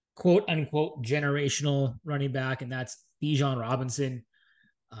quote unquote generational running back, and that's Bijan Robinson.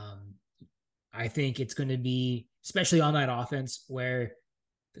 I think it's going to be, especially on that offense where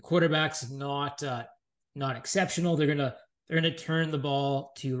the quarterback's not exceptional. They're gonna turn the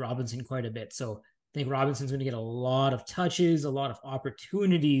ball to Robinson quite a bit. So I think Robinson's going to get a lot of touches, a lot of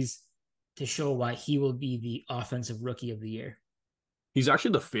opportunities to show why he will be the offensive rookie of the year. He's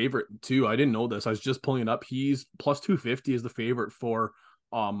actually the favorite too. I didn't know this. I was just pulling it up. He's plus 250 is the favorite for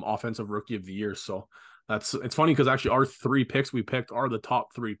offensive rookie of the year. So it's funny because actually our three picks we picked are the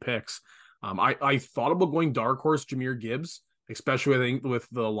top three picks. I thought about going dark horse Jahmyr Gibbs, especially I think with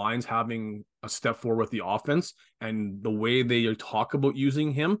the Lions having a step forward with the offense and the way they talk about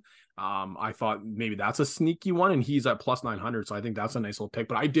using him. I thought maybe that's a sneaky one, and he's at plus 900, so I think that's a nice little pick.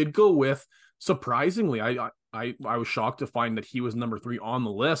 But I did go with, surprisingly, I was shocked to find that he was number 3 on the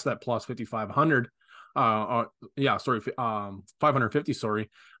list at plus 5,500. Yeah, sorry, 550.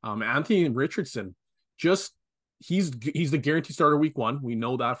 Sorry, Anthony Richardson. Just he's the guaranteed starter week 1. We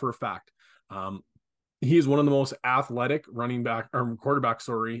know that for a fact. He is one of the most athletic running back or quarterback,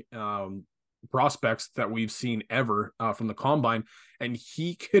 prospects that we've seen ever from the combine. And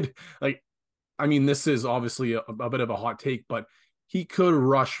he could, like, I mean, this is obviously a bit of a hot take, but he could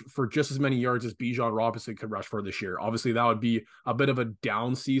rush for just as many yards as Bijan Robinson could rush for this year. Obviously, that would be a bit of a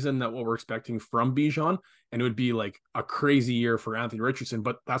down season that what we're expecting from Bijan, and it would be like a crazy year for Anthony Richardson,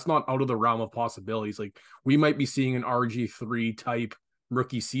 but that's not out of the realm of possibilities. Like, we might be seeing an RG3 type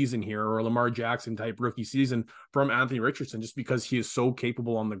rookie season here, or a Lamar Jackson type rookie season from Anthony Richardson, just because he is so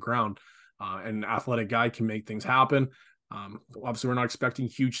capable on the ground. And an athletic guy can make things happen. Obviously, we're not expecting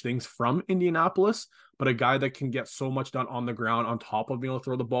huge things from Indianapolis, but a guy that can get so much done on the ground on top of being able to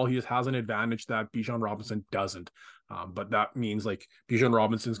throw the ball, he has an advantage that Bijan Robinson doesn't. But that means like Bijan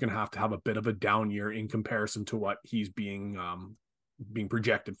Robinson is going to have a bit of a down year in comparison to what he's being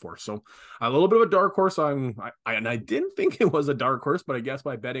projected for. So a little bit of a dark horse. And I didn't think it was a dark horse, but I guess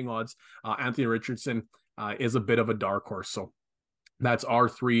by betting odds, Anthony Richardson is a bit of a dark horse. So that's our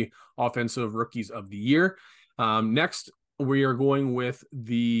 3 offensive rookies of the year. Next, we are going with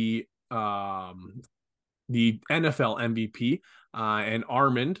the NFL MVP, and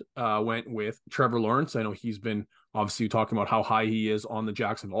Armand went with Trevor Lawrence. I know he's been obviously talking about how high he is on the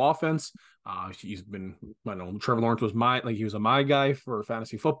Jacksonville offense. Trevor Lawrence was he was my guy for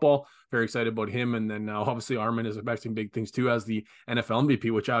fantasy football. Very excited about him. And then obviously Armand is expecting big things too as the NFL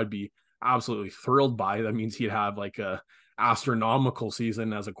MVP, which I would be absolutely thrilled by. That means he'd have like a astronomical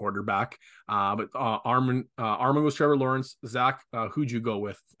season as a quarterback. But Armand was Trevor Lawrence. Zach, who'd you go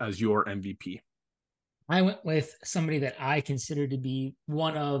with as your MVP? I went with somebody that I consider to be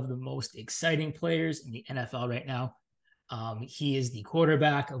one of the most exciting players in the NFL right now. He is the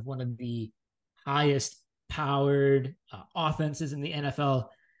quarterback of one of the highest powered offenses in the NFL.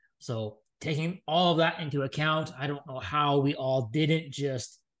 So taking all of that into account, I don't know how we all didn't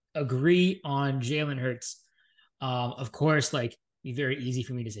just agree on Jalen Hurts. Of course, like, be very easy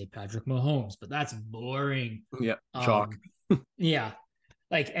for me to say Patrick Mahomes, but that's boring. Yeah, chalk. Yeah,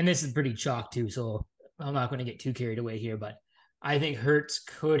 like, and this is pretty chalk too, so I'm not going to get too carried away here, but I think Hurts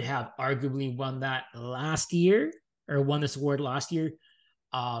could have arguably won that last year, or won this award last year.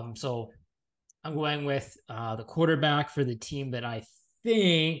 So I'm going with the quarterback for the team that I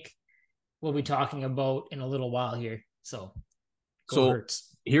think we'll be talking about in a little while here. So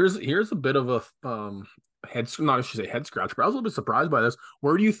Hurts. Here's a bit of a head scratch, but I was a little bit surprised by this.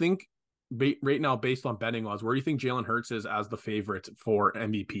 Where do you think right now, based on betting odds, where do you think Jalen Hurts is as the favorite for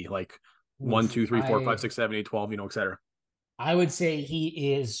MVP? Like 1, 2, 3, 4, 5, 6, 7, 8, 12, et cetera. I would say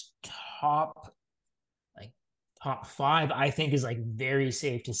he is top 5. I think is like very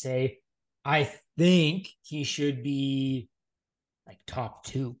safe to say. I think he should be like top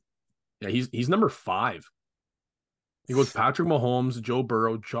 2. Yeah, he's number 5. He goes Patrick Mahomes, Joe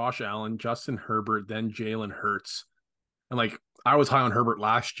Burrow, Josh Allen, Justin Herbert, then Jalen Hurts. And like, I was high on Herbert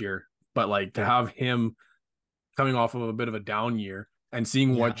last year, but like to have him coming off of a bit of a down year and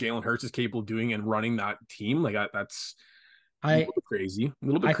seeing what Jalen Hurts is capable of doing and running that team, like that's a little bit crazy.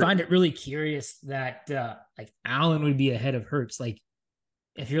 I find it really curious that like Allen would be ahead of Hurts. Like,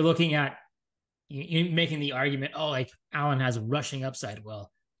 if you're looking at you making the argument, oh, like Allen has rushing upside. Well,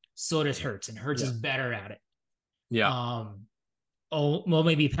 so does Hurts, and Hurts is better at it. Yeah. Oh, well,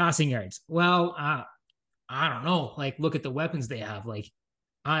 maybe passing yards. Well, I don't know. Like, look at the weapons they have. Like,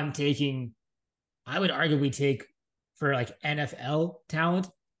 I would arguably take, for like NFL talent,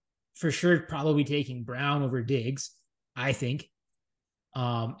 for sure, probably taking Brown over Diggs, I think.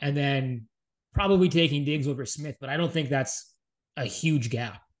 And then probably taking Diggs over Smith, but I don't think that's a huge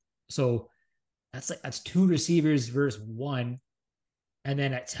gap. So that's 2 receivers versus 1. And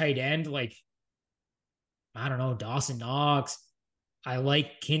then at tight end, like, I don't know, Dawson Knox, I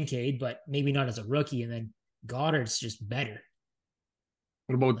like Kincaid, but maybe not as a rookie. And then Goddard's just better.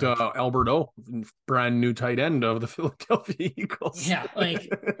 What about Like, Alberto, brand new tight end of the Philadelphia Eagles? yeah, like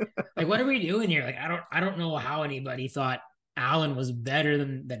what are we doing here? Like, I don't know how anybody thought Allen was better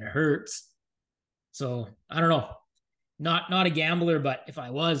than Hurts. So I don't know. Not a gambler, but if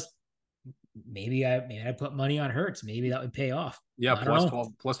I was, maybe I put money on Hurts. Maybe that would pay off. Yeah, I don't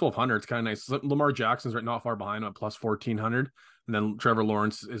know. plus 1200. It's kind of nice. Lamar Jackson's right not far behind at plus 1400. And then Trevor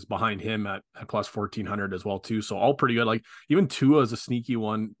Lawrence is behind him at plus 1400 as well, too. So all pretty good. Like even Tua is a sneaky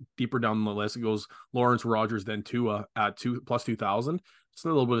one deeper down the list. It goes Lawrence, Rodgers, then Tua at plus 2000. It's a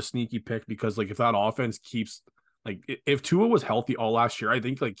little bit of a sneaky pick because like if that offense keeps like if Tua was healthy all last year, I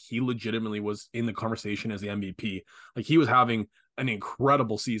think like he legitimately was in the conversation as the MVP. Like he was having an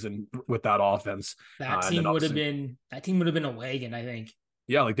incredible season with that offense. That team would have been a wagon, I think.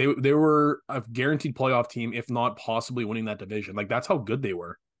 Yeah, like they were a guaranteed playoff team, if not possibly winning that division. Like that's how good they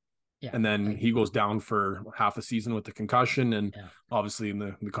were. Yeah. And then like, he goes down for half a season with the concussion, and yeah. obviously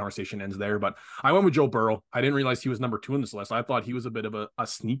the conversation ends there. But I went with Joe Burrow. I didn't realize he was number 2 in this list. I thought he was a bit of a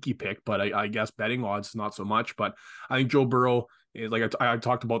sneaky pick, but I guess betting odds not so much. But I think Joe Burrow is like I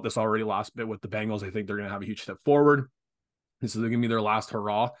talked about this already last bit with the Bengals. I think they're going to have a huge step forward. This is going to be their last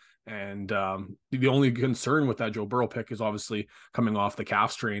hurrah. And the only concern with that Joe Burrow pick is obviously coming off the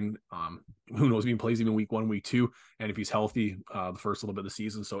calf strain. Who knows if he plays even week 1, week 2, and if he's healthy the first little bit of the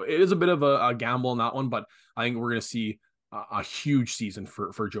season. So it is a bit of a gamble on that one, but I think we're going to see a huge season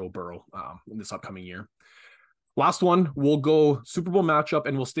for Joe Burrow in this upcoming year. Last one, we'll go Super Bowl matchup,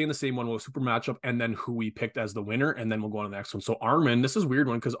 and we'll stay in the same one. We'll Super matchup, and then who we picked as the winner, and then we'll go on to the next one. So Armin, this is a weird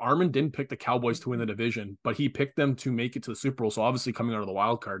one because Armin didn't pick the Cowboys to win the division, but he picked them to make it to the Super Bowl. So obviously coming out of the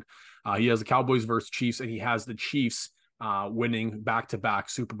wild card, he has the Cowboys versus Chiefs, and he has the Chiefs winning back-to-back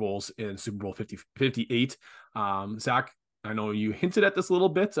Super Bowls in Super Bowl 58. Zach, I know you hinted at this a little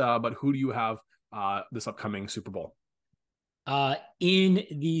bit, but who do you have this upcoming Super Bowl? In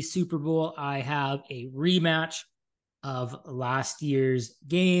the Super Bowl, I have a rematch of last year's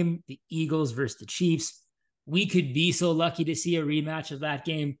game, the Eagles versus the Chiefs. We could be so lucky to see a rematch of that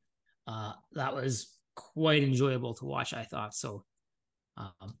game. That was quite enjoyable to watch, I thought. So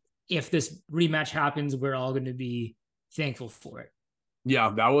if this rematch happens, we're all going to be thankful for it.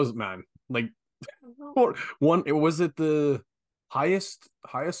 Yeah, that was, man, like was it the highest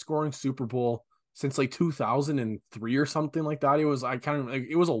scoring Super Bowl since like 2003 or something like that. It was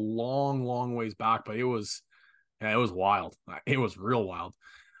it was a long ways back, but it was wild. It was real wild.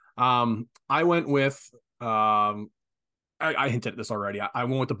 I went with I hinted at this already. I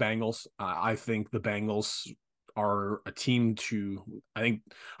went with the Bengals. I think the Bengals are a team to I think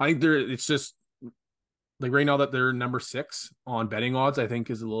it's just like right now that they're number 6 on betting odds, I think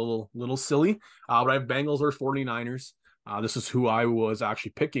is a little silly. But I have Bengals or 49ers. This is who I was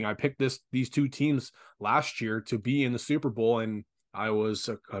actually picking. I picked these two teams last year to be in the Super Bowl, and I was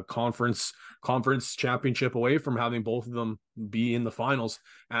a conference championship away from having both of them be in the finals.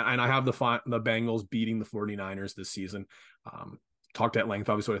 And I have the Bengals beating the 49ers this season. Talked at length,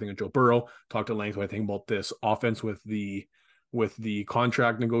 obviously, what I think of Joe Burrow. Talked at length what I think about this offense with the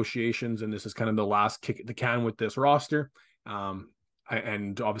contract negotiations, and this is kind of the last kick at the can with this roster.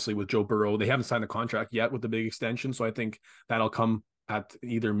 And obviously with Joe Burrow, they haven't signed the contract yet with the big extension. So I think that'll come at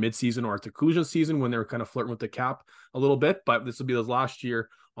either midseason or at the conclusion season when they're kind of flirting with the cap a little bit. But this will be his last year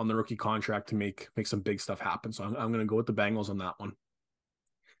on the rookie contract to make some big stuff happen. So I'm going to go with the Bengals on that one.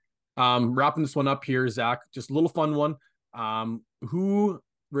 Wrapping this one up here, Zach, just a little fun one. Who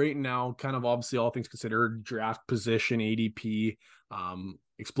right now, kind of obviously all things considered, draft position, ADP,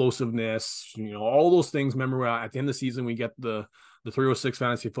 explosiveness, all those things. Remember at the end of the season, we get the 306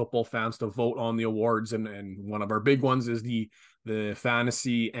 fantasy football fans to vote on the awards. And one of our big ones is the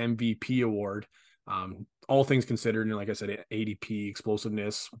fantasy MVP award. All things considered, and like I said, ADP,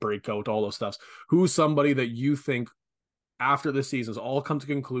 explosiveness, breakout, all those stuffs. Who's somebody that you think after this season's all come to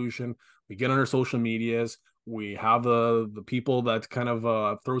conclusion, we get on our social medias, we have the people that kind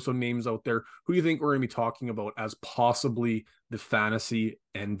of throw some names out there. Who do you think we're going to be talking about as possibly the fantasy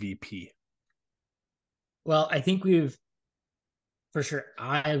MVP? Well, I think for sure,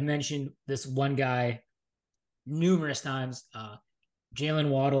 I've mentioned this one guy numerous times, Jalen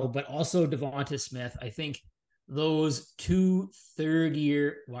Waddle, but also Devonta Smith. I think those 2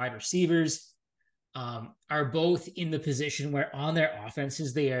 third-year wide receivers are both in the position where on their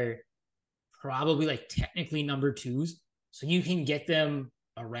offenses, they are probably like technically number 2s. So you can get them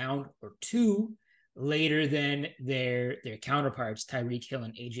a round or 2 later than their counterparts, Tyreek Hill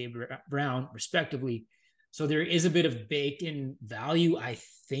and AJ Brown, respectively. So there is a bit of baked in value, I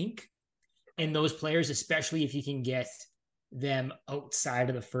think, in those players, especially if you can get them outside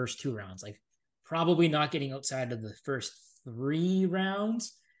of the first 2 rounds. Like probably not getting outside of the first 3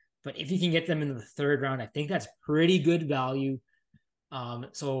 rounds, but if you can get them in the third round, I think that's pretty good value.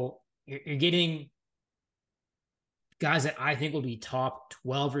 So you're getting guys that I think will be top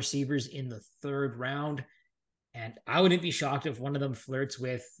 12 receivers in the third round. And I wouldn't be shocked if one of them flirts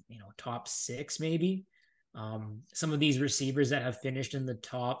with, top 6, maybe. Some of these receivers that have finished in the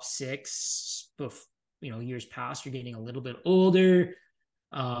top 6, years past are getting a little bit older.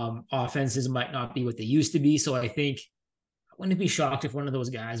 Offenses might not be what they used to be. So I think I wouldn't be shocked if one of those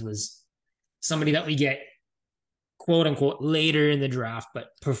guys was somebody that we get quote unquote later in the draft, but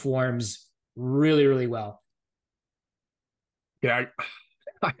performs really, really well. Yeah,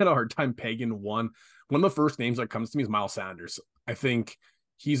 I had a hard time pegging one. One of the first names that comes to me is Miles Sanders. I think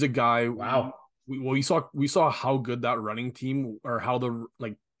he's a guy. Wow. We saw how good that running team, or how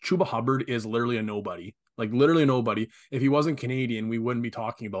Chuba Hubbard is literally a nobody. Like literally nobody. If he wasn't Canadian, we wouldn't be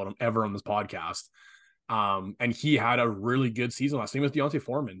talking about him ever on this podcast. And he had a really good season last. Same with Deontay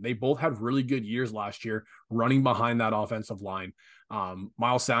Foreman. They both had really good years last year running behind that offensive line.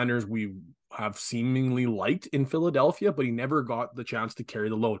 Miles Sanders, we have seemingly liked in Philadelphia, but he never got the chance to carry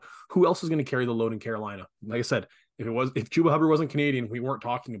the load. Who else is going to carry the load in Carolina? Like I said, if Chuba Hubbard wasn't Canadian, we weren't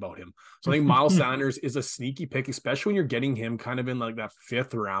talking about him. So I think Miles Sanders is a sneaky pick, especially when you're getting him kind of in like that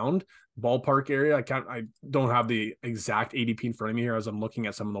 5th round ballpark area. I don't have the exact ADP in front of me here as I'm looking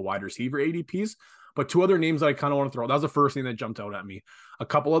at some of the wide receiver ADPs. But 2 other names that I kind of want to throw out. That was the first thing that jumped out at me. A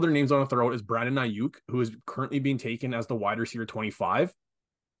couple other names I want to throw out is Brandon Ayuk, who is currently being taken as the wide receiver 25.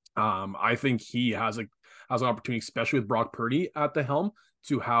 I think he has an opportunity, especially with Brock Purdy at the helm,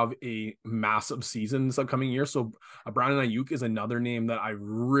 to have a massive season this upcoming year. So Brandon Ayuk is another name that I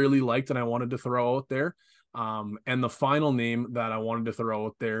really liked and I wanted to throw out there. And the final name that I wanted to throw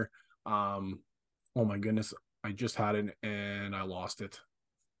out there, oh my goodness, I just had it and I lost it.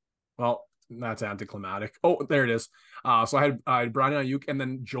 Well, that's anticlimactic. Oh, there it is. So I had Brandon Ayuk and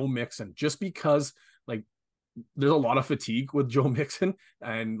then Joe Mixon, just because like there's a lot of fatigue with Joe Mixon,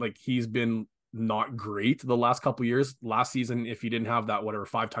 and like he's been not great the last couple of years. Last season, if he didn't have that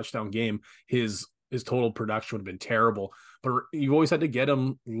 5-touchdown game, his total production would have been terrible. But you've always had to get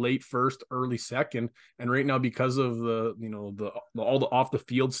him late first, early second, and right now because of the all the off the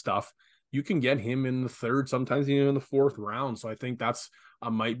field stuff, you can get him in the 3rd, sometimes even in the 4th round. So I think that's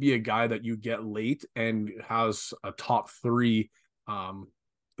might be a guy that you get late and has a top 3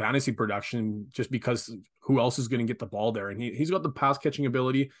 fantasy production, just because who else is going to get the ball there? And he's got the pass catching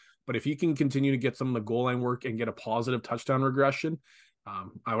ability, but if he can continue to get some of the goal line work and get a positive touchdown regression,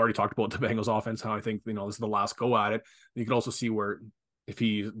 I've already talked about the Bengals offense, how I think, this is the last go at it. You can also see where if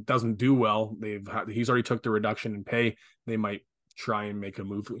he doesn't do well, he's already took the reduction in pay. They might try and make a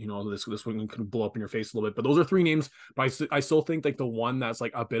move. This one could blow up in your face a little bit, but those are 3 names. But I still think like the one that's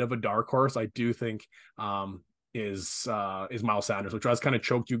like a bit of a dark horse, I do think is Miles Sanders, which I was kind of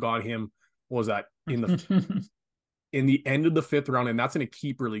choked. You got him. What was that in the end of the 5th round, and that's in a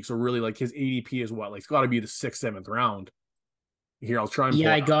keeper league. So really, like his ADP is what, like it's got to be the 6th, 7th round. Here, I'll try and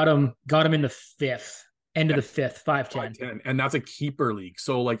I got him in the 5th, end of the 5th, 5'10", and that's a keeper league.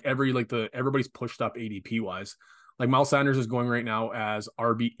 So like everybody's pushed up ADP wise. Like Miles Sanders is going right now as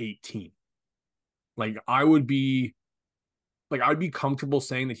RB 18. Like I'd be comfortable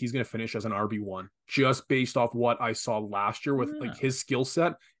saying that he's going to finish as an RB1, just based off what I saw last year with like his skill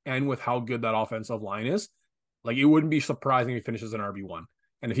set and with how good that offensive line is. Like it wouldn't be surprising if he finishes an RB1.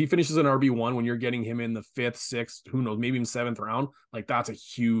 And if he finishes an RB1 when you're getting him in the 5th, 6th, who knows, maybe even 7th round, like that's a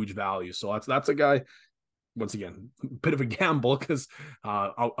huge value. So that's a guy, once again, a bit of a gamble because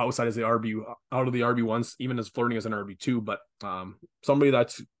outside as the out of the RB1s, even as flirting as an RB2, but somebody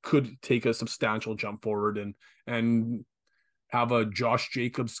that could take a substantial jump forward and have a Josh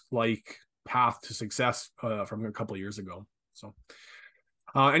Jacobs like path to success from a couple of years ago. So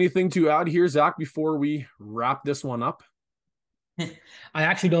anything to add here, Zach, before we wrap this one up? I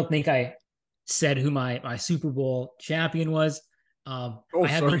actually don't think I said who my Super Bowl champion was. I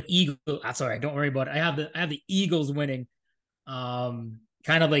have the Eagles. That's all right. Don't worry about it. I have the Eagles winning. Kind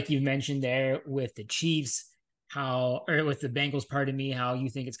of like you mentioned there with the Chiefs, or with the Bengals, pardon me, how you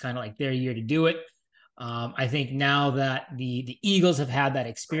think it's kind of like their year to do it. I think now that the Eagles have had that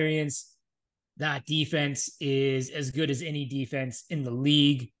experience, that defense is as good as any defense in the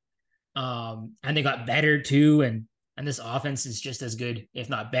league. And they got better too. And this offense is just as good, if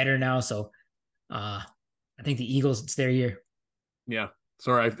not better now. So I think the Eagles, it's their year. Yeah.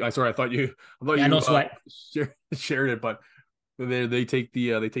 Sorry. I thought you no sweat. Shared it, but they take the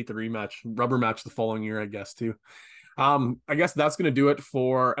rematch, rubber match the following year, I guess, too. I guess that's going to do it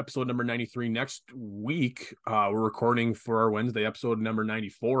for episode number 93. Next week, we're recording for our Wednesday episode number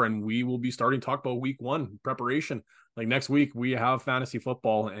 94, and we will be starting to talk about week one preparation. Like next week, we have fantasy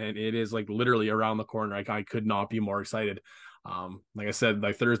football, and it is like literally around the corner. Like I could not be more excited. Like I said,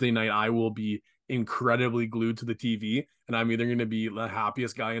 like Thursday night, I will be incredibly glued to the TV, and I'm either going to be the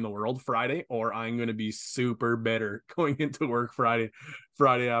happiest guy in the world Friday, or I'm going to be super bitter going into work Friday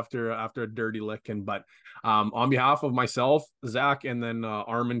after a dirty licking. But on behalf of myself, Zach, and then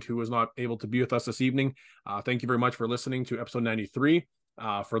Armand, who was not able to be with us this evening, thank you very much for listening to episode 93.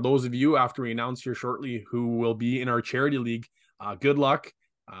 For those of you, after we announce here shortly who will be in our charity league, good luck.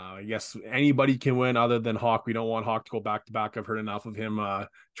 Yes, anybody can win other than Hawk. We don't want Hawk to go back to back. I've heard enough of him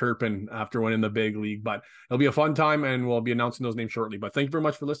chirping after winning the big league, but it'll be a fun time, and we'll be announcing those names shortly. But thank you very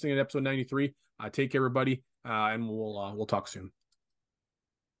much for listening to episode 93. Take care, everybody, and we'll talk soon.